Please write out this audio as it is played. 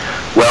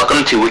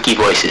Welcome to Wiki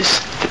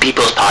Voices, the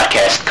People's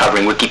Podcast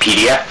covering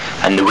Wikipedia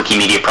and the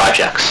Wikimedia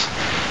projects.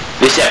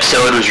 This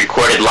episode was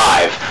recorded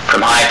live from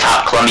high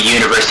atop Columbia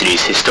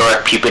University's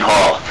historic Pupin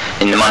Hall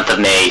in the month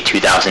of May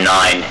 2009.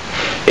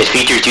 It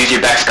features user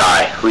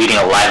Bexguy leading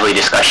a lively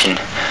discussion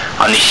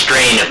on the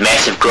strain of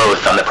massive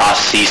growth on the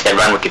processes that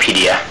run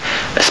Wikipedia,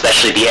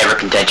 especially the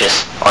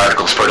ever-contentious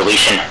articles for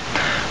deletion.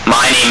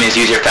 My name is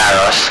user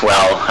Pharos,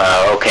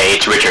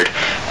 it's Richard,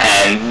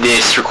 and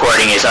this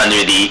recording is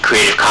under the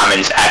Creative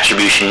Commons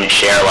Attribution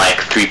Share Alike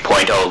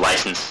 3.0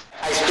 license.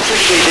 I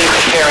specifically didn't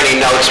prepare any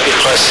notes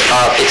because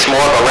it's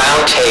more of a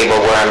round table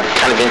where I'm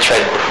kind of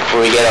interested,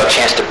 where we get a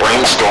chance to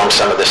brainstorm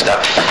some of this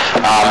stuff.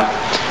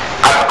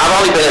 I've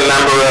only been a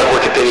member of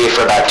Wikipedia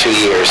for about 2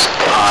 years,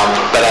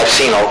 but I've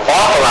seen an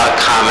awful lot of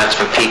comments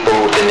from people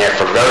who've been there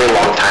for a very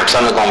long time,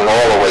 some are going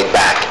all the way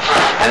back.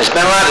 And there's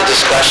been a lot of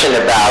discussion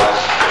about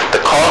the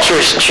culture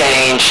has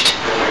changed,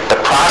 the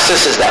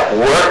processes that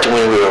worked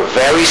when we were a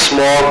very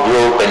small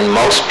group and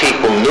most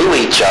people knew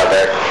each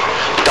other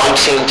don't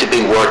seem to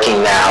be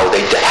working now.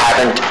 They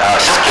haven't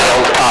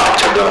scaled up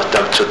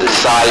to the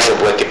size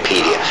of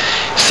Wikipedia.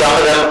 Some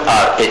of them,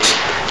 it's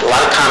a lot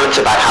of comments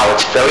about how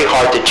it's very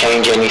hard to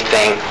change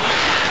anything,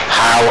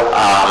 how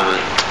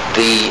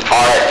the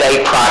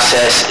RFA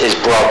process is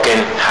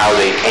broken, how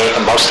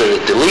most of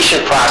the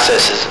deletion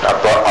processes are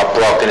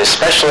broken,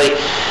 especially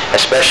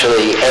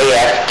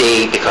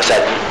AFD, because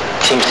that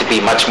seems to be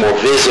much more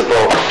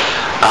visible.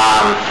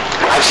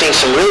 I've seen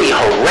some really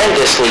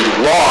horrendously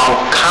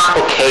long,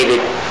 complicated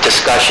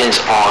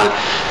discussions on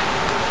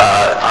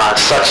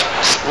such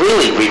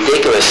really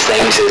ridiculous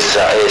things as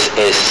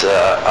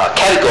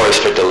categories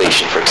for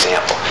deletion, for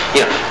example.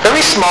 You know,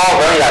 very small,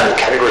 very not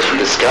categories for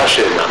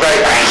discussion.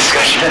 Right,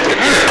 discussion.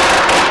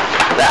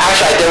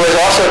 Actually, there was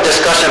also a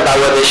discussion about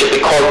whether they should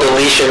be called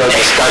deletion or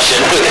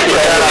discussion.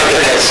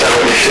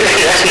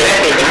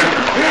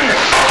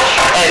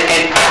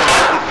 And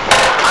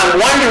I'm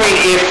wondering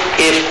if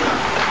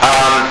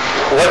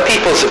what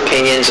people's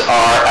opinions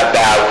are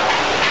about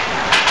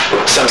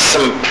some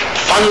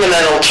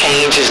fundamental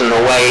changes in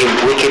the way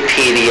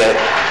Wikipedia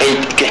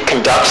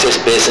conducts its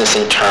business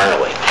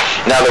internally.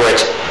 In other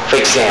words, for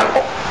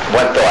example,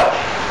 one thought,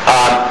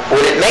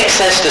 would it make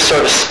sense to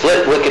sort of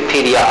split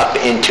Wikipedia up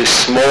into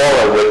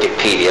smaller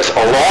Wikipedias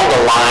along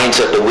the lines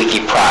of the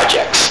wiki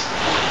projects?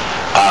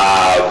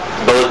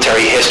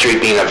 Military history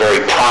being a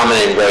very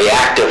prominent, very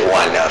active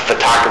one.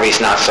 Photography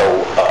is not so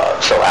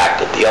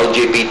active. The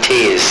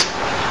LGBT is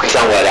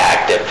somewhat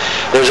active.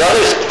 There's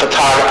others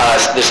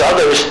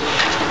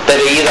that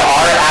either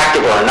are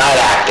active or are not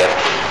active.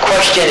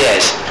 Question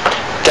is,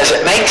 does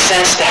it make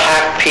sense to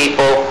have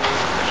people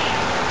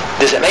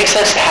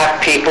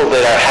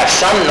that have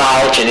some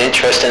knowledge and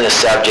interest in the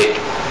subject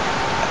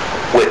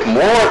with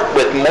more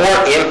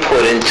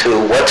input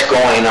into what's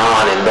going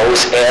on in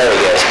those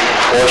areas,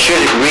 or should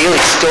it really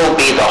still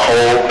be the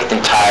whole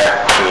entire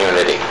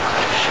community?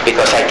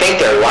 Because I think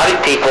there are a lot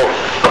of people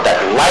that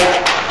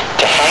like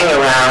to hang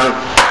around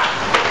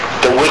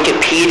the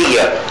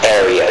Wikipedia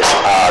areas,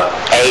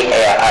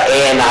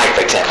 ANI,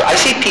 for example. I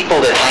see people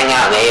that hang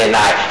out in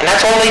ANI, and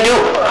that's all they do.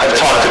 I've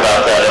talked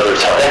about that other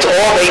times. That's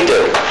all they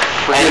do.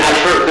 And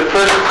the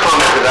first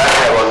comment that I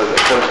have on it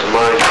that comes to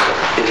mind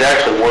is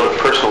actually one of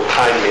personal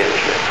time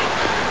management.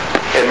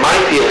 And my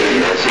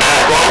feeling is, if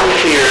you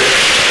volunteer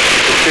to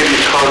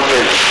contribute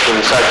content to an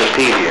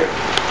encyclopedia,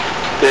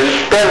 then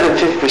better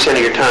than 50%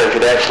 of your time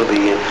should actually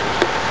be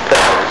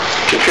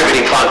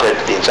contributing content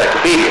to the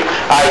encyclopedia,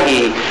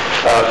 i.e.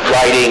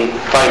 Writing,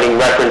 finding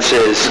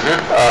references,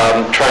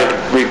 trying to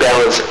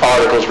rebalance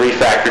articles,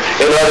 refactor.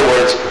 In other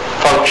words,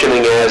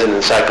 functioning as an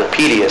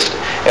encyclopedist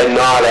and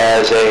not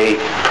as a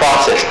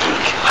process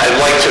geek. I'd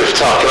like to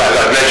talk about,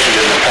 I've mentioned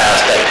in the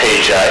past that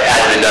page,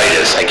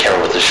 adminitis, I can't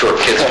remember what the short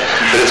kids,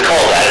 but it's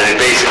called that, and it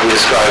basically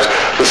describes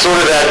the sort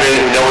of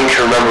admin no one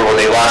can remember when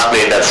they last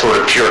made that sort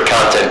of pure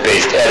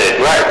content-based edit,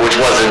 right, which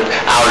wasn't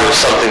out of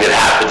something that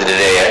happened in an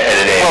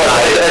ANI.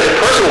 As a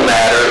personal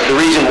matter, the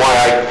reason why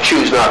I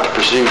choose not to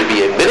pursue to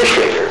be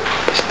administrator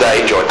is that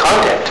I enjoy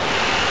content.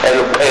 And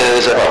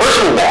as a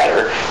personal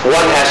matter,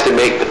 one has to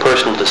make the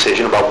personal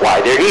decision about why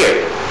they're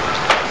here.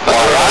 Why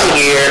I'm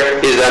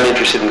here is I'm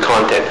interested in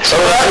content. Some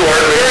of us who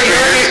are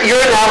administrators, your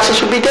analysis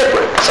would be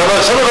different. Some of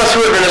us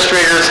who are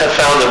administrators have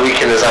found that we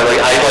can, as I like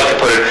to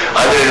put it,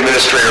 I'm an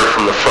administrator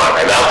from the front.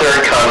 I'm out there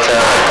in content.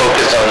 I'm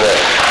focused on the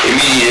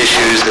immediate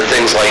issues, the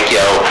things like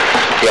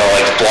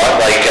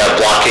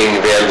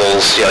blocking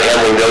vandals,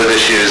 handling those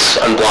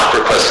issues, unblock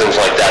requests, things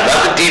like that.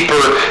 Not the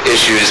deeper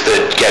issues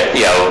that that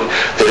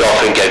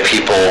often get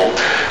people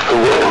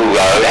who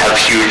have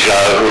huge, who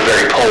are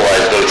very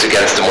polarized votes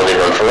against them when they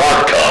run for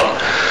ARCOM.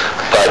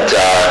 But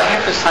I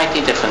have a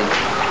slightly different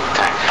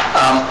kind.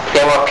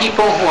 There are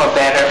people who are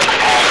better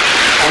at,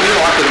 any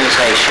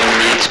organization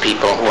needs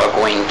people who are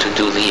going to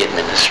do the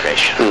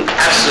administration.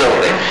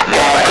 Absolutely.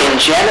 In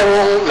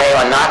general, they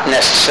are not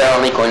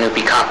necessarily going to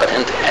be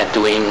competent at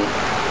doing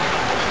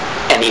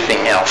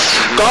anything else.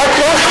 God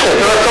bless them.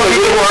 There are some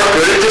people who are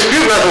good at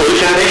dispute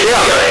resolution, and they should.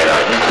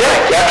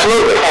 Yeah,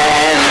 absolutely.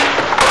 And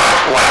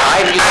what I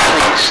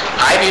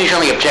I've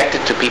usually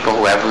objected to people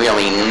who have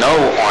really no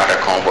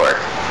article work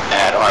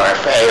at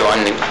RFA,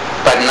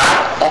 but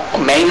not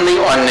mainly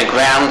on the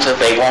grounds that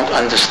they won't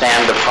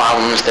understand the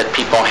problems that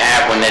people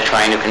have when they're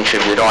trying to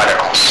contribute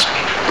articles.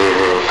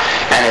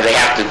 And they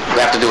have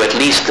to do at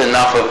least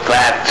enough of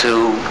that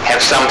to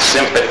have some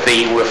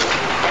sympathy with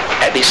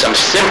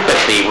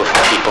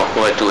the people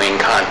who are doing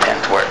content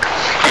work.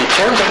 In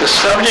terms of the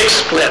subject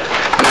split,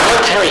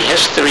 military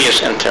history is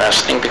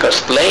interesting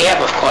because they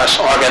have, of course,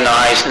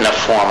 organized in a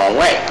formal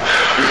way.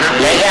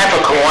 They have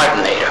a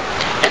coordinator,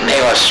 and they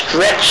are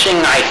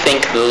stretching, I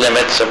think, the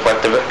limits of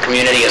what the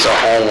community as a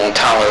whole will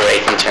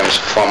tolerate in terms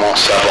of formal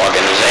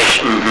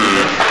sub-organization.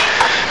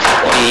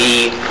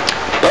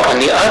 But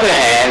on the other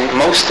hand,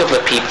 most of the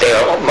people, they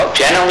are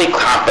generally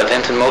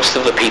competent, and most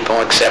of the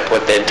people accept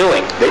what they're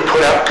doing. They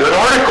put out good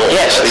articles.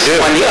 Yes. They do.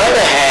 On the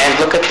other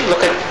hand, look at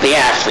the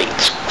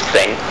athletes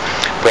thing,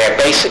 where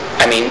they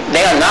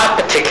are not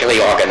particularly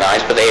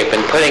organized, but they have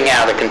been putting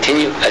out a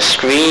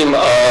stream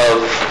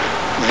of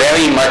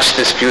very much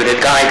disputed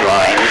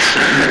guidelines,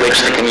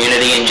 which the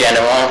community in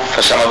general,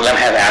 for some of them,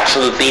 have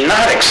absolutely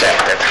not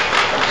accepted.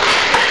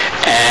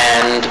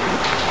 And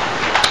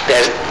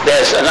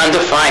there's an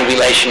undefined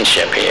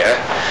relationship here.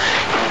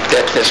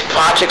 That there's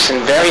projects in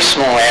very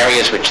small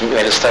areas where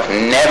the stuff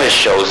never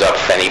shows up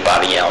for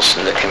anybody else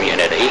in the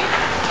community.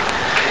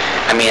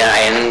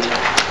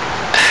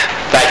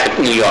 Like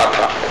New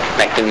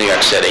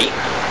York City,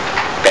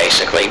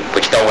 basically,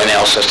 which no one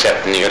else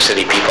except the New York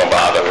City people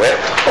bother with.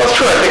 Well, it's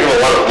true. I think of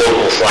a lot of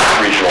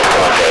local/regional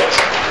projects.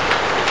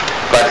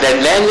 But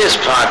then there's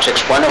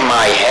projects. One of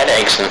my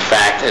headaches, in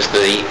fact, is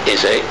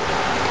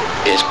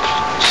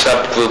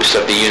subgroups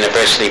of the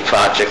university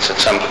projects at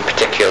some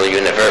particular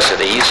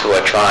universities who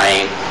are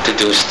trying to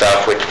do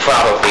stuff which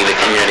probably the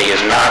community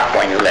is not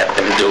going to let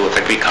them do if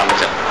it becomes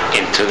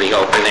into the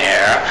open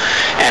air.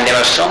 And there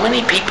are so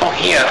many people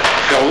here.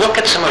 If you look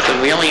at some of the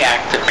really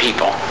active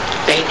people,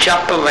 they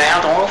jump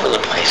around all over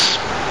the place.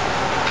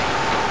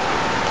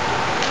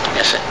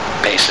 Yes,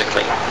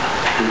 basically.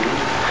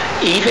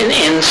 Even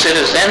in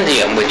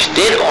Citizendium, which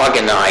did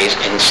organize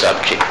in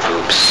subject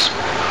groups,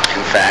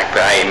 in fact,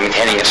 by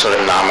maintaining a sort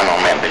of nominal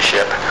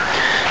membership,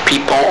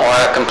 people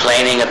are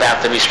complaining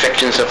about the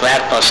restrictions of that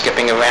while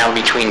skipping around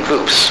between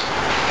groups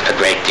a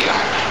great deal.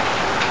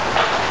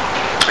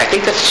 I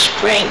think that's a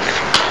strength.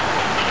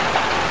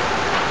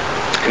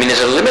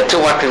 There's a limit to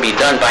what can be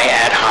done by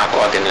ad hoc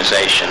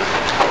organization,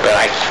 but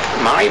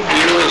my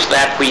view is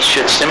that we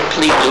should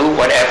simply do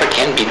whatever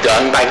can be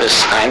done by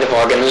this kind of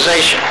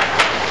organization.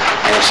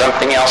 And if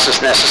something else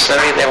is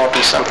necessary, there will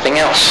be something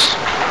else.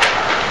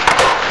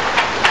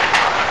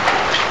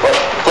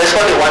 Let's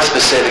look at one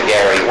specific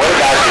area. What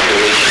about the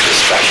deletion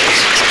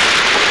discussions?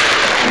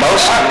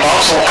 Most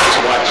is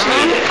what's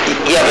needed.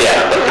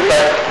 Yeah, but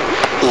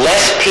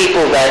less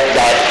people that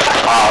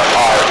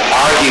are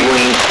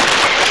arguing,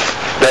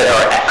 that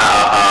are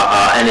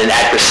in an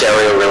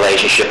adversarial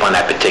relationship on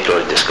that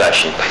particular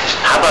discussion.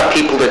 How about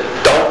people that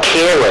don't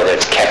care whether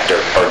it's kept or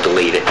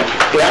deleted?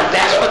 Well,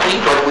 that's what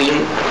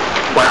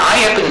I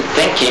have been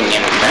thinking,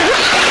 in fact,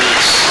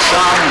 is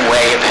some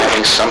way of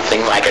having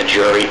something like a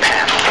jury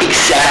panel.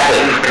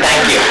 Exactly.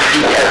 Thank you.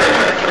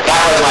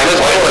 That was my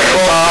point.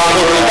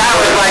 That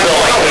was my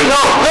point. No.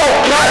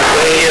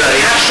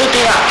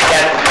 Absolutely not.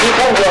 That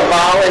people will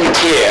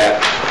volunteer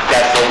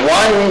that for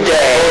one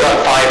day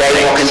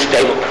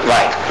they will,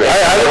 right.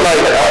 I would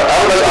like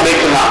to make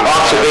an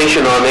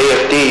observation on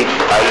AFD.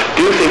 I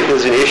do think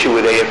there's an issue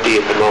with AFD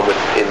at the moment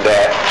in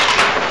that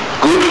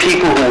good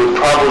people who would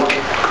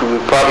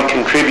probably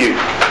contribute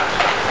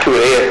to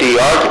an AFD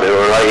argument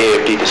or an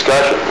AFD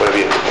discussion,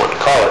 whatever you want to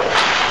call it,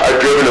 are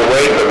driven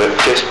away from it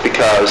just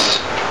because,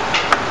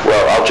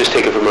 well, I'll just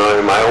take it from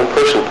my own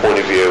personal point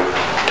of view.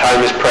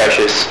 Time is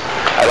precious.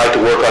 I like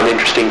to work on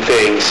interesting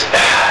things.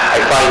 I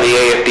find the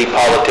AFD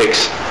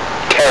politics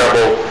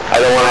terrible.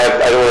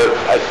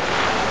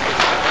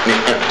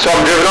 So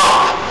I'm driven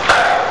off.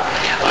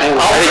 I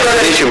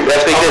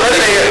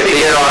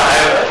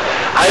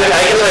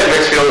guess I have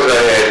mixed feelings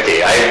about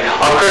AFD.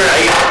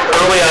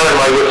 Early on in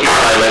my wiki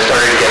time, I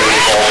started getting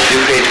involved in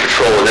page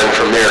patrol, and then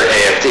from there,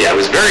 AFD. I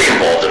was very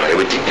involved in it. I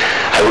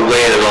would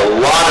weigh in on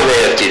a lot of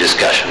AFD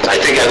discussions. I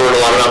think I learned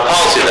a lot about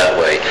policy that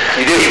way.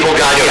 You do? You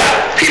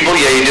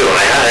do,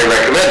 and I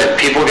recommend it.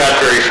 People got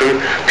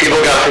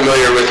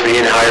familiar with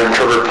me and how I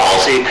interpret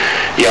policy.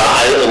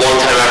 A long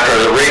time after I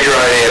was a ranger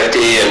on AFD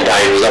and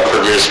I was up for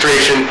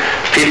administration,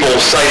 people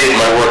cited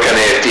my work on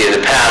AFD in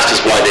the past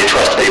as why they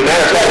trusted me.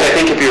 Matter of fact, I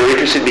think if you're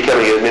interested in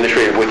becoming an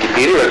administrator of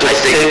Wikipedia,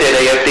 just send in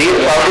AFD.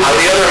 On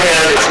the other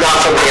hand, it's not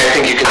something I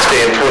think you can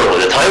stay in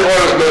permanently. The time when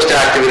I was most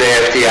active in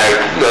AFD, I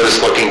noticed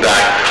looking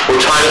back,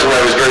 were times when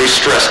I was very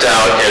stressed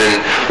out and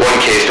in one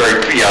case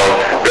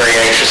very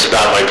anxious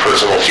about my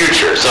personal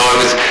future. So it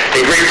was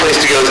a great place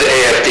to go to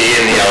AFD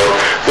and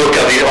look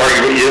these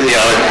arguments, and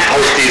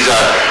post these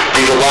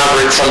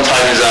elaborate,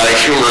 sometimes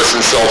humorous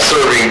and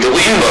self-serving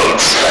delete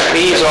votes.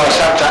 These are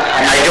sometimes...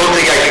 I don't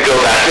think I could go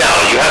back down.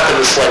 You have to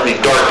have a slightly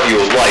dark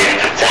view of life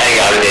to hang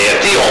out in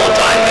AFD all the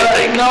time, I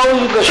think. No,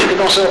 because you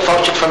can also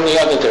approach it from the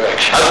other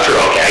direction. That's true,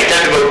 okay. I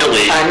tend to vote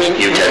delete.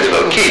 You tend to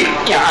vote keep.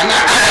 Yeah, and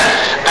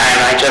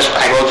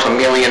I vote for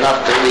merely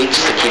enough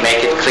deletes to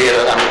make it clear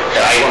that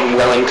I'm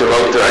willing to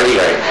vote delete.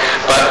 Right.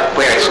 But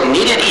where it's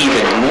needed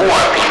even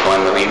more people,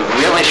 and we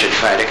really should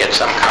try to get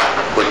some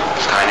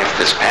kind of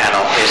this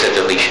panel, is a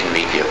deletion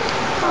review.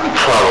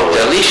 Probably.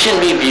 Deletion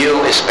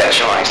review is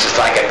specialized. It's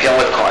like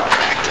appellate court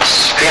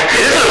practice. Yeah,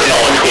 it is an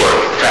appellate court.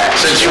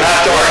 Since you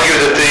have to argue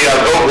that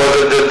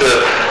the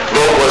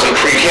vote wasn't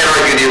free, you can't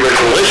argue the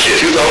original issue.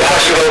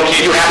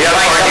 You have to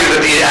argue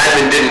that the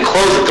admin didn't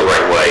close it the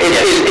right way.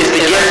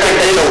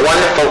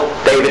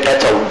 David,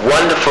 that's a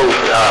wonderful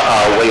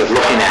way of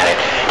looking at it,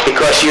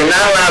 because you're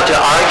not allowed to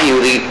argue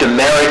the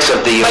merits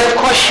of the... But of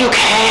course you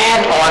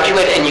can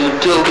argue it, and you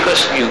do,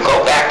 because you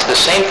go back to the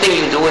same thing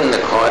you do in the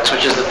courts,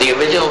 which is that the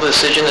original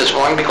decision is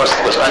wrong because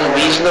it was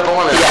unreasonable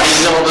and a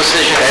reasonable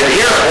decision. And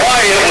here's why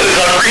it was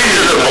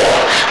unreasonable.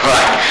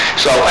 Right.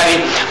 So,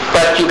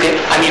 but you can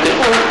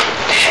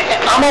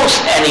almost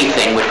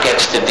anything which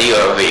gets to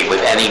DOV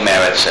with any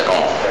merits at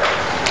all,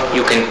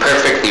 you can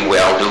perfectly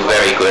well do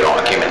very good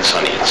arguments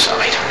on each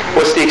side.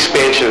 What's the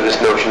expansion of this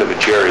notion of a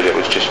jury that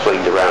was just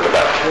flinged around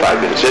about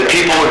 5 minutes ago? That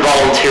people would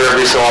volunteer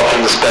every so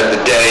often to spend the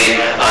day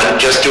on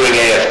just doing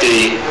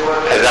AFD.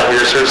 Is that what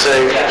you're sort of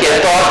saying? Yeah,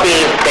 the thought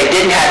being they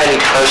didn't have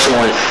any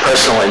personal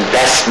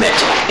investment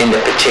in the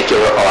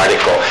particular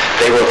article.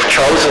 They were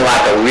chosen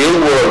like a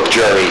real-world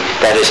jury.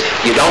 That is,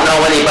 you don't know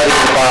anybody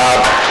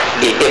involved.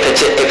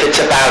 If it's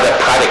about a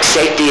product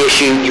safety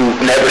issue, you've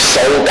never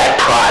sold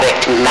that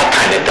product, that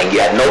kind of thing.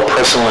 You had no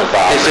personal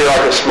involvement. Is there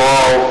like a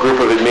small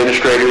group of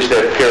administrators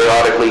that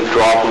periodically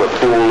draw from a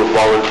pool of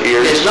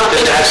volunteers? There's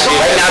nothing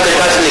right now that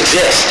doesn't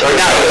exist. Or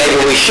now maybe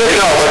we should.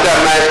 No, but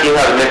I'm asking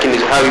how the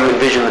mechanism, how you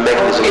envision the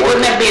mechanism It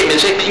works. wouldn't be a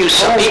music use.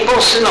 Some people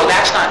say, no,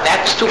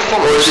 that's too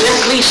formal.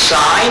 Simply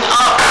sign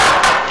up.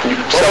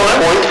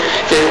 Self-appoint?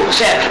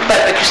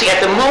 But you see,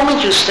 at the moment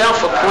you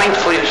self-appoint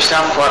for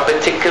yourself for a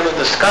particular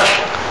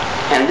discussion,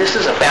 and this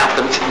is about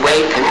the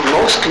way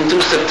most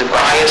conducive to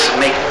bias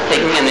of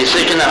taking a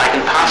decision that I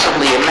can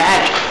possibly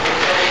imagine.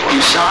 You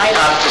sign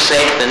up to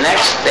say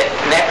next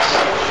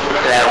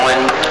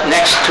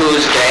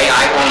Tuesday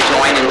I will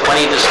join in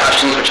 20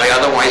 discussions which I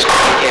otherwise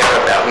wouldn't care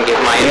about and give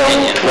my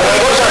opinion.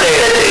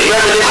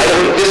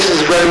 This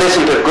is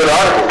reminiscent of good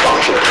article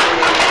function.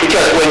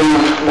 Because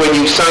when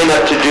you sign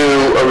up to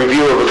do a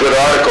review of a good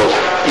article,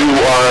 you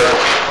are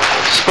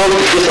supposed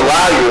to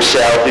disallow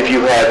yourself if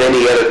you have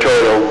any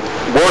editorial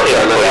work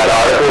on that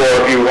article,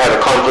 or if you have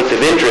a conflict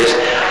of interest.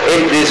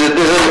 There's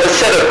a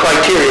set of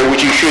criteria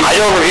which you should... I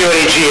don't review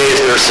any GAs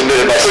that are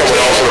submitted by someone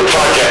else or a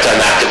project I'm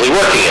actively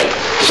working in.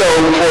 So,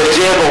 for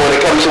example, when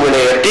it comes to an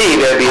AFD,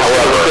 there'd be a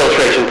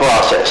filtration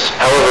process.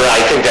 However, I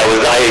think that rule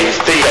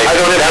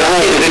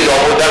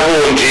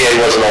in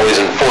GA wasn't always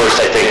enforced.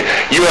 I think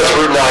U.S.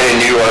 Route 9 in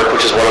New York,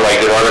 which is one of my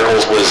good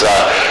articles, was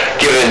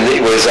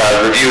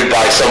reviewed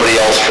by somebody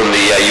else from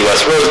the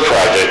U.S. Roads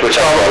Project, which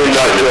I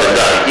thought should have been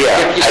done. Yeah.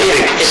 I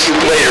think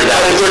later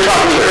that was... We're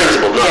talking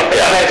principle,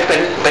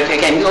 But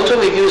again, those are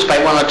reviews by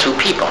one or two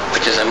people,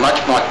 which is a much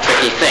more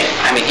tricky thing.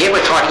 I mean, here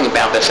we're talking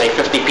about, let's say,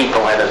 50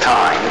 people at a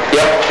time.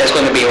 Yep. There's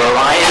going to be a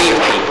variety of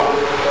people.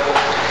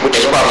 Which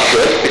is probably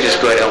good. Which is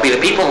good. It'll be the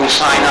people who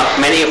sign up,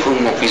 many of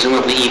whom will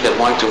presumably either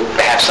want to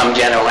have some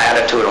general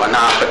attitude or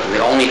not, but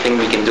the only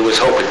thing we can do is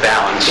hope it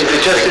balances. Is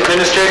it just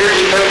administrators?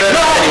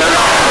 No.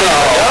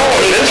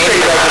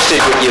 Administrators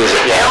registered would use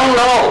it. Hell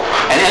no.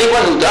 And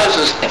anyone who does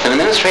this, if an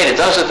administrator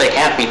does it, they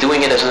can't be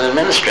doing it as an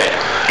administrator.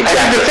 Exactly.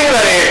 I think the thing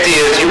about AFD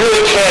is you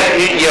really can't,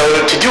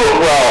 to do it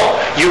well,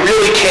 you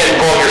really can't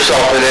involve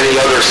yourself in any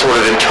other sort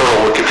of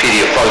internal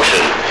Wikipedia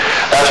function.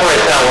 That's what I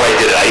found when I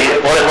did it.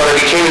 When I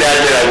became an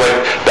admin, I went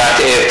back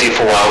to AFD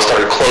for a while and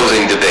started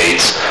closing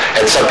debates.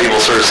 And some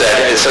people sort of said,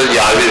 it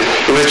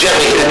was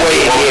gently in a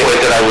way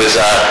that I was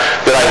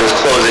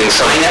closing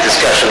some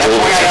discussions a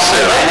little bit too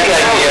soon.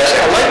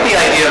 I like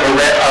the idea of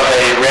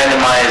a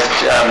randomized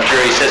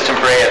jury system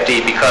for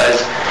AFD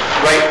because,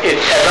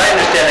 as I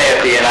understand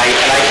AFD, and I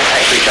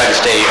actually try to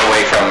stay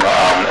away from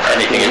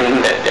anything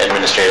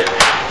administrative,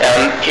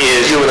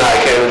 You and I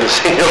came to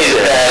see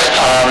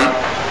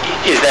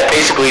is that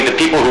basically the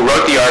people who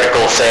wrote the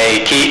article say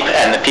keep,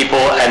 and the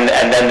people, and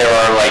then there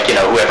are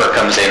whoever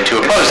comes in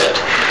to oppose it.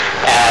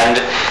 And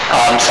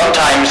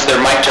sometimes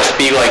there might just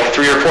be 3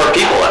 or 4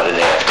 people at an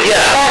AFD. Yeah,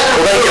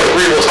 well, they get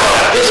three will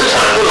stop. This is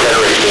not going to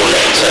generate more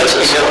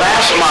consensus. In the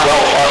last month...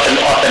 Well,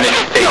 often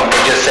they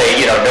just say,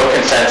 no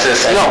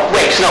consensus. And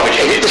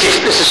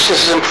This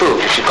is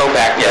improved. You should go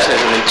back. Yes.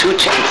 There's been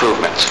 2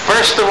 improvements.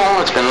 First of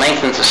all, it's been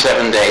lengthened to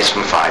 7 days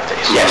from 5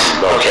 days. Yes.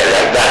 Okay,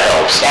 that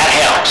helps. That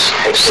helps.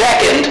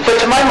 Second, but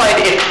to my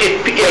mind,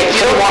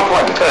 more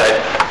important. Good.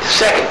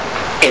 Second,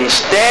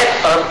 instead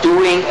of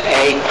doing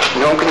a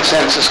no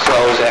consensus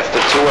close after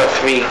 2 or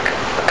 3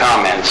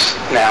 comments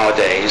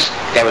nowadays.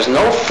 There was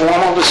no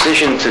formal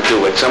decision to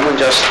do it. Someone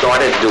just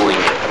started doing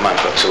it a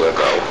month or two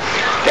ago.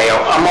 They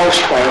are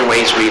almost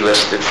always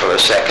relisted for a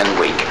second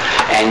week.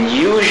 And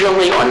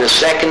usually on the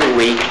second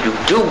week, you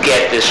do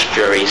get this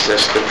jury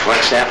system, for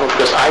example,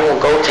 because I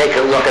will go take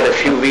a look at a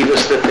few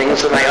relisted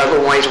things that I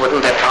otherwise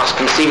wouldn't have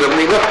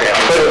conceivably looked at,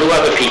 but to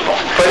other people.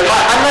 But if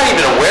I'm not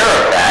even aware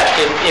of that,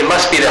 it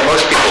must be that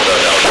most people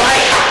don't know.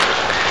 Right.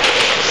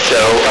 So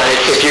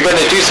if you're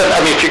going to do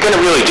something, if you're going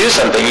to really do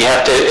something, you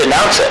have to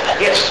announce it.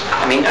 Yes.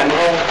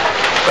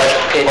 But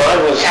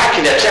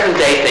actually that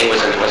 7-day thing was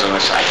an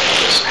aside.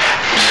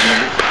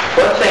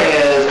 One thing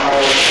is,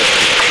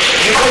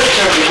 you put the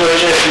term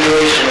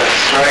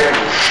deletionists, right?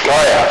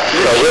 Oh yeah.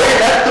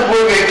 That's the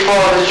blue big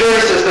flaw of the jury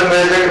system,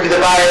 is there could be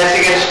the bias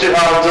against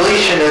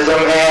deletionism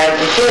and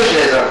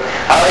inclusionism.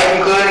 I like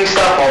including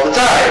stuff all the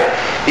time,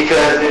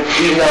 because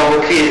even though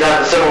Wikipedia is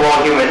not the sum of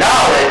all human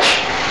knowledge,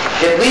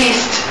 at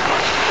least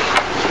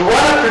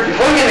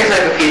before you get an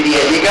encyclopedia,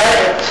 you got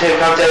to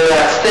come to the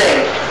last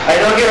thing. I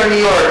know here in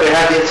New York, they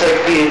have the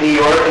encyclopedia in New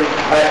York, and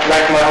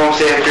back in my home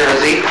state of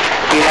Jersey,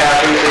 we have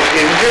the encyclopedia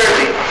in New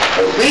Jersey.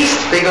 At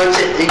least they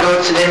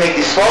make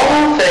these small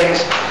little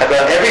things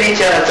about every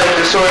detail and cite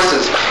their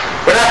sources.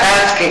 We're not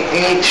asking,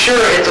 sure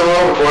it's a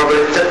little overboard,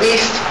 but it's at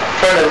least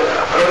trying to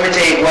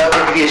imitate what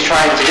Wikipedia is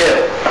trying to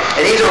do.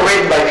 And these are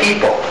written by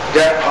people.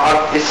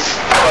 It's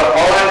about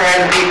all them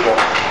random people.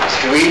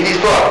 So if you read these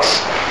books,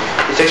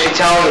 it's actually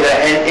telling you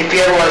that, and if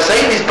you ever want to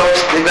cite these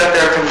books, they've got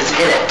their references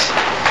in it.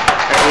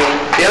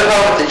 The other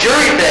problem with the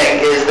jury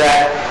thing is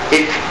that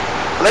if,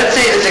 let's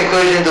say this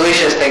inclusion and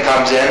deletionist thing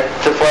comes in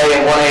to play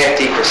in 1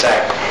 AFD per se,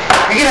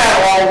 you can have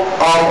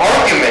all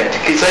argument.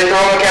 It's like the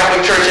Roman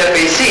Catholic Church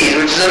FACs,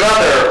 which is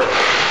another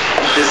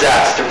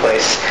disaster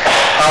place.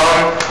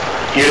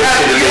 You didn't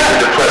see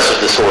the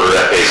depressive disorder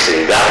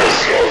FAC.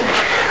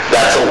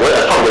 That's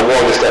probably the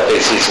longest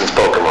FAC since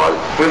Pokemon.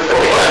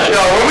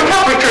 Roman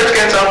Catholic Church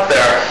gets up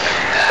there.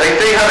 Like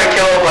 300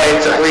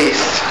 kilobytes at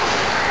least.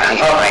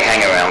 I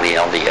hang around the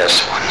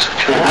LDS ones.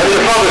 The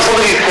problem is some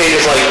of these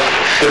pages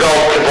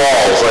develop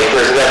cabals.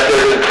 There's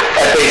an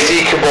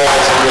FAC cabal,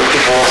 some of those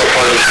people also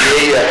part of the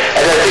CA,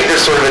 and I think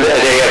there's sort of an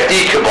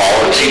AFD cabal.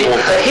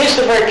 Here's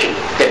the virtue.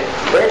 The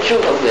virtue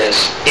of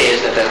this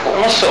is that there's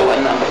also a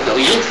number, though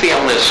you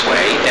feel this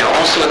way, there are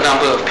also a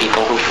number of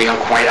people who feel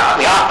quite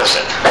the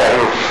opposite.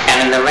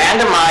 And in the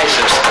randomized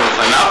system of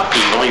enough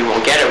people, you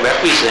will get a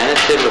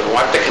representative of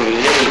what the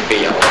community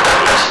feels,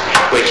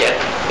 which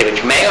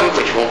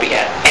will be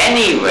at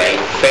any rate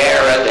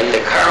fairer than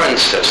the current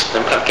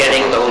system of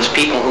getting those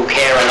people who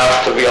care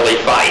enough to really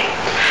fight.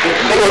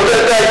 Well,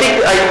 I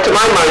think, to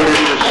my mind, the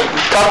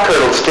top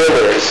kernel still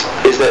is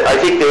that I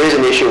think there is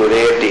an issue with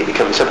AFD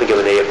becoming something of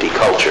an AFD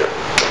culture.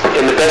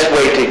 And the best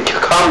way to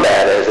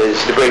combat it is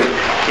to bring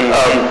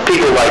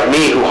people like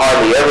me who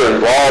hardly ever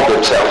involve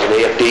themselves in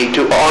AFD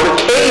to, on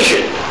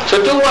occasion, So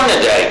do one a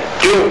day.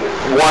 do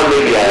one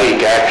maybe a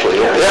week,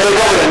 actually. That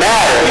doesn't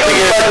matter.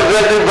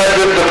 But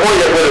the point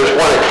is whether it's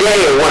one a day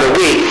or one a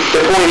week,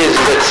 the point is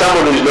that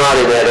someone who's not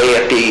in that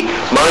AFD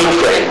mind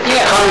frame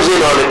comes in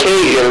on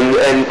occasion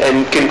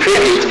and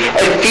contributes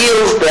and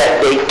feels that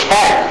they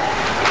can.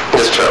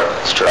 It's true.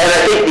 And I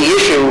think the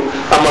issue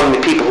among the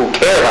people who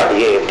care about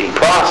the AFD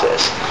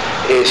process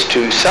is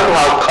to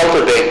somehow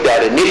cultivate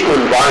that initial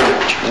environment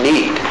that you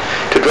need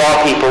to draw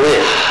people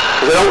in.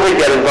 Because I don't think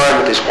that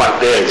environment is quite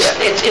there yet.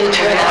 It's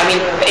internal.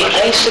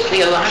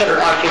 Basically a lot of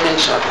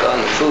arguments are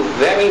going through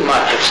very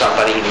much of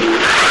somebody new.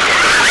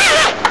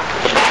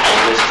 And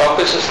this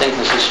focuses things,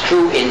 this is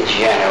true in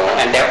general,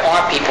 and there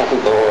are people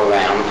who go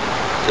around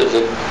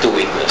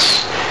doing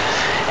this.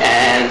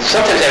 And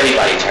sometimes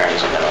everybody turns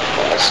them in, of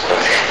course,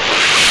 but...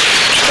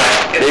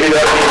 Maybe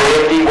that would be an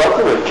AFD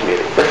welcoming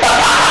committee.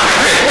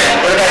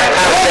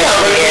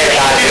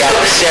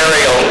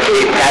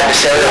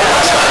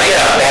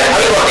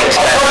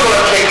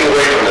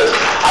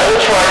 I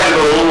will try to do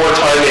a little more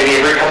time,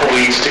 maybe every couple of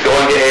weeks, to go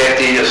into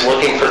AFD just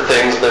looking for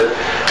things that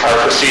are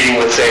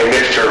proceeding with, say, a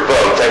mixture of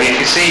votes. If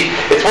you see,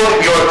 it's one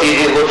thing to go to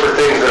AFD and look for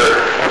things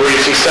where you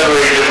see 7 or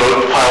 8 of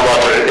votes piled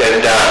up, and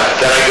then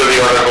I go to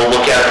the article,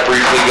 look at it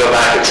briefly, go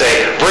back and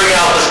say, bring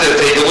out the, if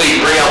they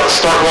delete, bring out the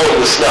start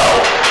rolling the snow.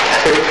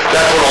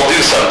 That's what I'll do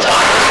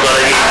sometimes. But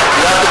you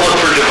have to look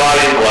for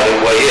divided blood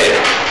and weigh in.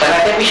 And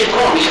I think we should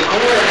call it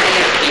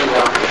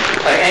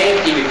an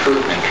AFD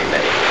recruitment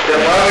committee.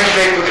 Then why don't we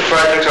make Wikipedia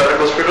project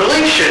articles for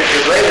deletion?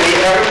 Because lately,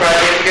 every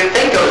project you can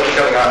think of is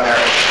coming on there,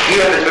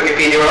 even if it's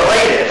Wikipedia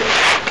related.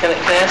 Can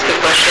I ask a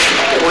question?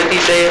 With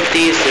these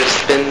AFDs,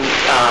 there's been,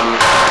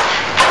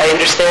 I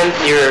understand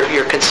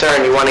your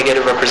concern. You want to get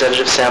a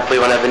representative sample,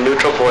 you want to have a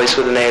neutral voice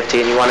with an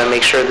AFD, and you want to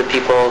make sure that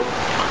people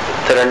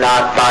that are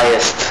not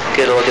biased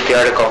get a look at the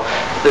article.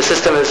 The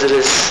system as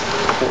it's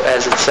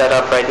set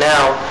up right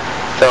now,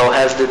 though,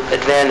 has the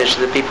advantage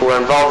that people who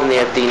are involved in the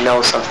AFD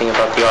know something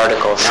about the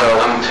article. So,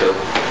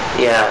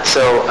 yeah.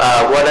 So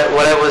what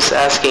I was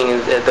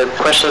asking, the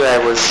question that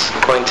I was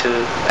going to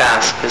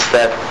ask is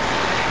that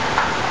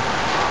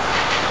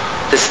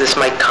this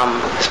might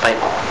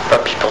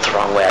rub people the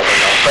wrong way, I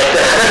don't know.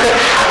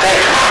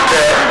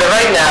 But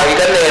right now, you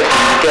get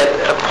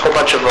a whole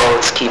bunch of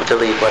votes, keep,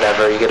 delete,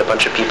 whatever. You get a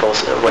bunch of people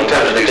weighing in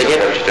an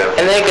opinion,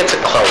 and then it gets a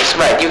close.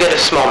 Right, you get a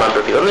small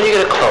number of people, and then you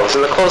get a close,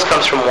 and the close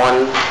comes from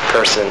one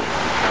person,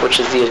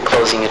 which is the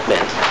closing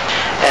admin.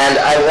 And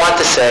I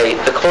want to say,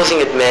 the closing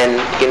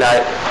admin,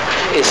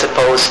 is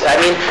supposed,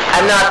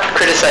 I'm not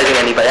criticizing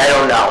anybody, I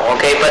don't know,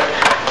 okay, but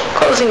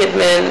closing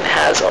admin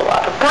has a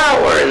lot of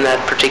power in that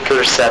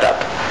particular setup.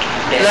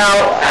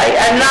 Now,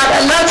 I'm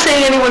not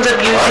saying anyone's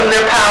abusing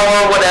their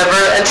power or whatever,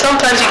 and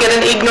sometimes you get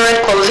an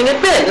ignorant closing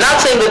admin.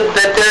 Not saying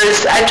that there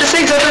is, I'm just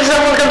saying sometimes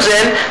someone comes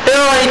in, they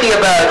don't know anything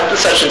about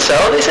such and so,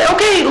 they say,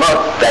 okay,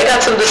 look, I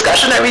got some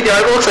discussion, I read the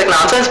article, looks like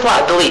nonsense,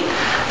 blah, delete.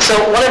 So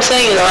what I'm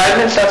saying is...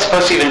 admin's not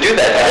supposed to even do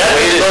that.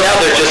 Now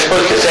they're just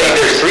supposed to say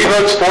there's 3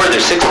 votes for,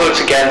 there's 6 votes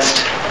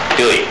against,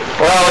 delete.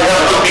 Well,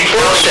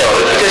 because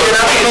you're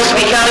not supposed to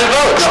be counting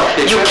votes.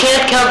 You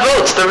can't count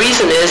votes. The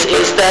reason is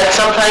that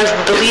sometimes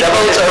delete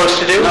votes are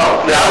supposed to do.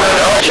 No.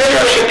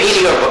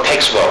 Wikipedia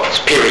takes votes,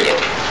 period.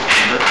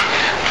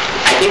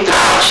 I think the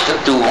votes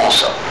do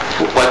also.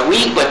 What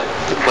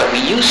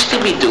we used to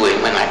be doing,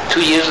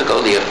 2 years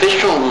ago, the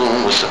official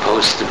rule was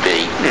supposed to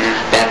be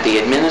that the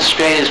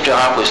administrator's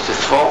job was to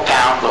throw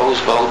out those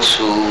votes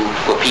who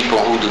were people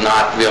who do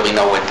not really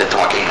know what they're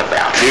talking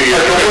about. They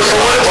have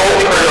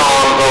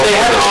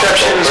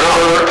instructions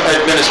for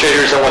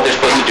administrators on what they're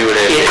supposed to do.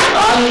 It's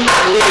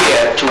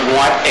unclear to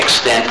what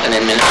extent an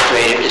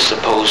administrator is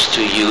supposed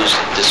to use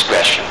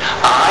discretion.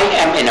 I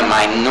am in a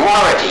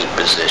minority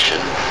position,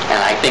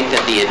 and I think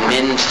that the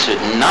admins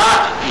should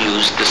not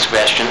use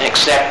discretion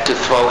except to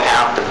throw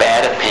out the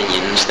bad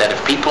opinions that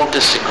if people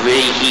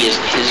disagree, his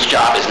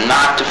job is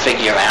not to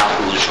figure out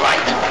who's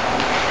right.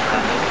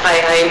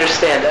 I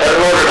understand. In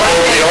order to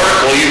close the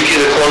article, you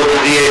either close the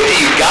DAP,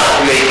 you've got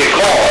to make a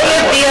call.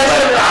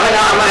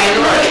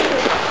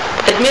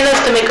 Admin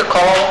has to make a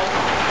call.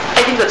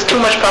 I think that's too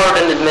much power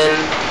to an admin.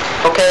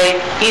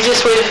 Okay?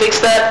 Easiest way to fix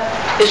that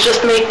is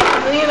just make,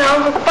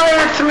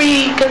 require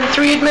 3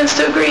 admins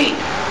to agree.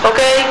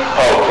 Okay?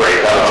 Oh,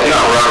 great. That would take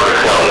forever to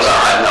close.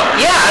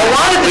 Yeah, I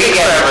wanted to take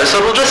forever,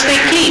 so we'll just say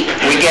keep.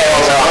 We get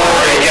all the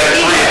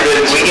 100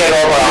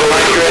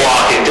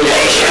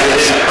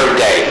 deletions per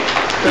day.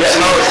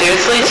 No,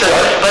 seriously? So,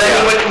 but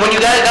when you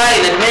got a guy,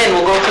 an admin,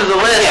 we'll go through the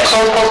list. Yes.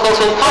 Close.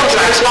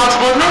 You're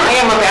responsible admin. I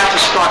am about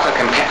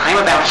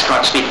to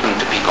start speaking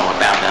to people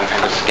about them,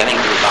 and it's getting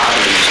to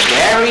bother me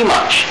very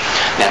much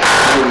that the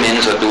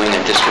admins are doing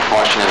a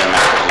disproportionate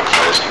amount of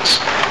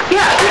closings.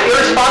 Yeah, the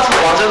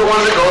irresponsible ones are the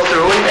ones that go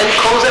through and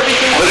close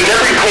everything. But in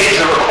every page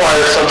that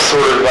requires some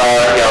sort of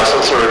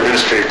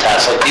administrative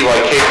task, like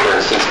DYK, for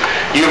instance,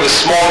 you have a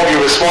small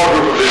group of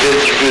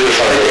admins who do this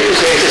on a daily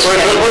basis. We're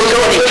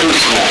going too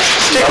small.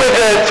 Stick with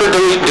for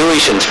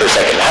deletions for a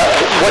second.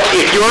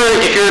 If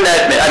you're an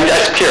admin, I'm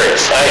just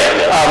curious. I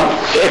am.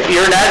 If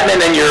you're an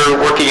admin and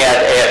you're working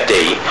at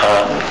AFD,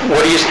 how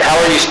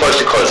are you supposed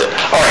to close it?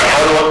 All right,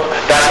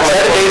 that's what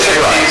I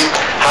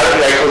how do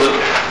I close it?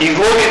 You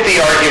look at the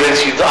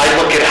arguments, you look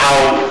at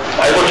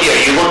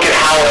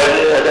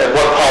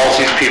what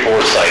policies people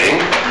are citing.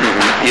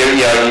 You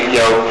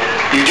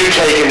do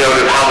take a note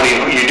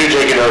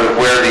of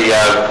where the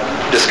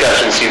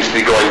discussion seems to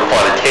be going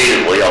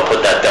quantitatively. I'll put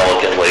that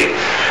delicately.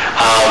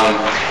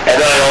 And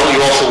then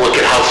you also look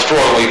at how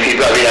strongly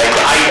people,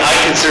 I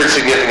consider it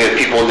significant that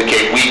people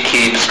indicate weak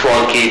keep,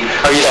 strong keep.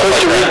 Are you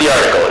supposed to read the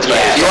article? Yeah.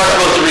 You are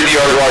supposed to read the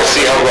article to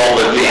see how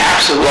relevant the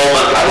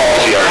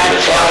policy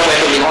arguments are.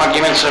 Whether the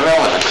arguments are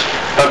relevant.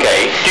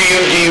 Okay.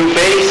 Do you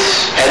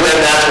base, and then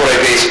that's what I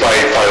base my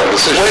final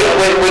decision.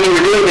 When you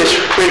were doing this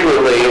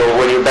frequently, or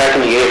when you were back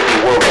in the AFD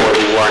world more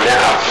than you are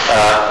now,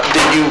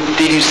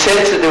 did you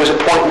sense that there was a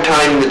point in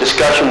time in the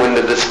discussion when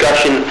the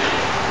discussion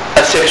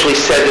essentially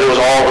said that it was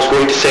all it was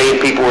going to say and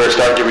people were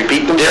starting to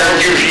repeat them? There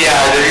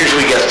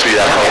usually gets to be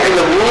that point. And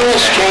the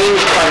rules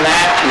changed on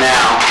that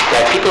now,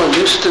 that people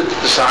used to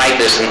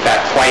decide this, in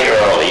fact, quite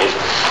early.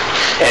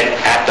 And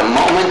at the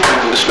moment of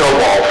the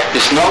snowball, the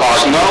snow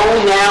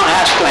now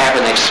has to have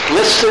an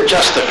explicit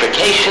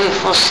justification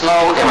for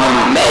snow. There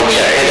are many,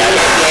 and there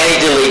can't be any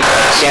delete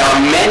votes. There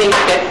are many,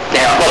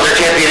 there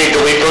can't be any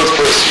delete votes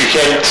for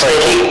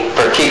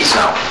keep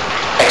snow.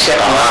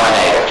 Except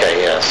nominated. Okay,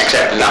 yes.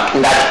 Except not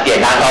okay.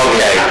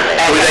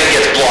 Who then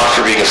gets blocked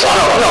for being a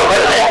sophomore? No, but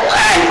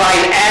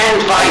and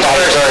vice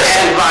versa.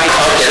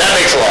 Okay, that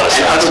makes a lot of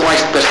sense. And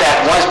otherwise, because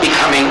that was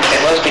becoming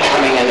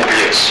an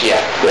abuse. Yeah.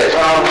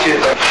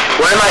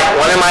 One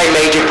of my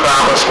major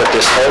problems with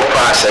this whole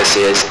process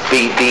is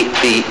the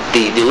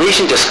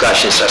deletion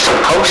discussions are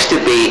supposed to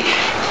be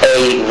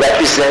a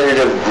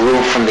representative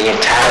group from the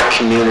entire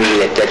community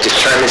that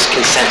determines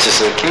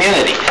consensus of the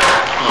community.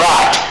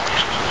 But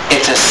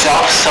it's a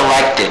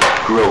self-selected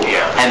group,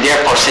 and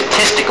therefore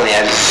statistically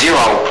has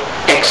zero.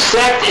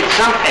 Except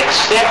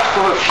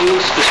for a few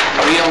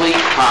really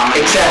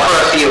prominent. Except for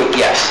a few,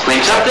 yes. When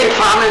something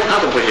prominent,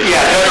 other which is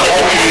Yeah,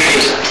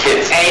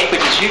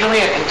 which is usually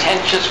a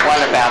contentious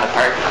one about a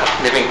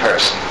living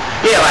person.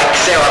 Yeah, like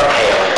Sarah Palin.